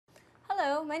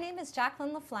Hello, my name is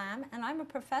Jacqueline LaFlamme and I'm a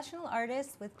professional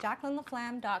artist with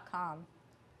JacquelineLaFlamme.com.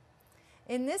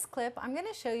 In this clip, I'm going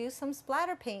to show you some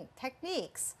splatter paint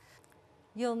techniques.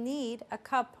 You'll need a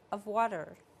cup of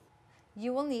water.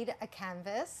 You will need a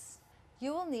canvas.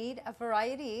 You will need a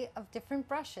variety of different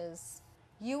brushes.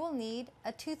 You will need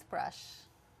a toothbrush.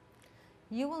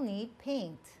 You will need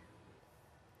paint.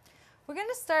 We're going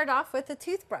to start off with a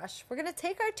toothbrush. We're going to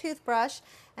take our toothbrush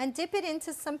and dip it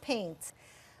into some paint.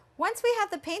 Once we have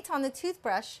the paint on the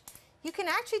toothbrush, you can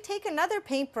actually take another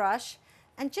paintbrush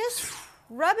and just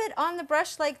rub it on the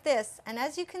brush like this. And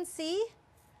as you can see,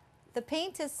 the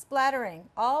paint is splattering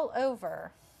all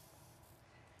over.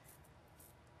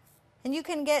 And you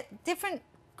can get different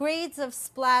grades of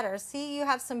splatter. See, you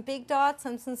have some big dots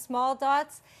and some small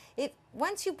dots.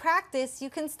 Once you practice,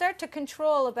 you can start to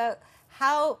control about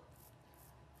how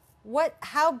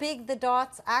big the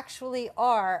dots actually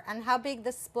are and how big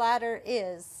the splatter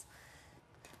is.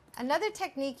 Another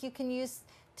technique you can use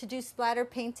to do splatter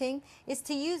painting is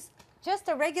to use just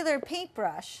a regular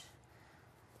paintbrush.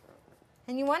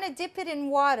 And you want to dip it in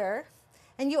water.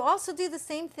 And you also do the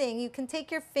same thing. You can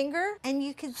take your finger and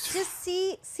you can just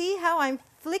see how I'm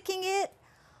flicking it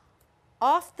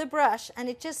off the brush, and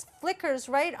it just flickers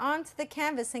right onto the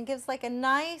canvas and gives like a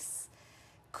nice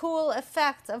cool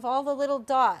effect of all the little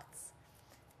dots.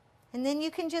 And then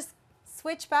you can just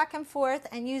switch back and forth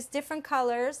and use different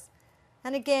colors,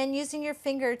 and again using your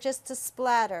finger just to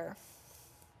splatter,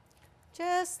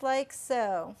 just like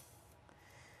so.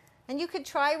 And you could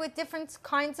try with different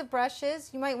kinds of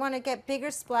brushes. You might want to get bigger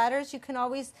splatters. You can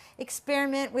always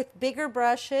experiment with bigger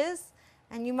brushes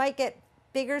and you might get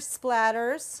bigger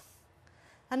splatters.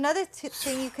 Another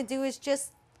thing you could do is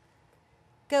just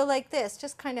go like this,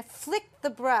 just kind of flick the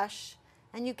brush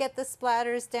and you get the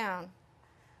splatters down.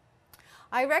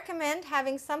 I recommend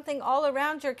having something all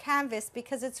around your canvas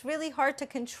because it's really hard to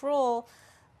control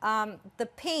the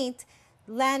paint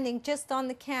landing just on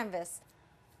the canvas.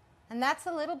 And that's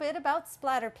a little bit about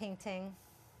splatter painting.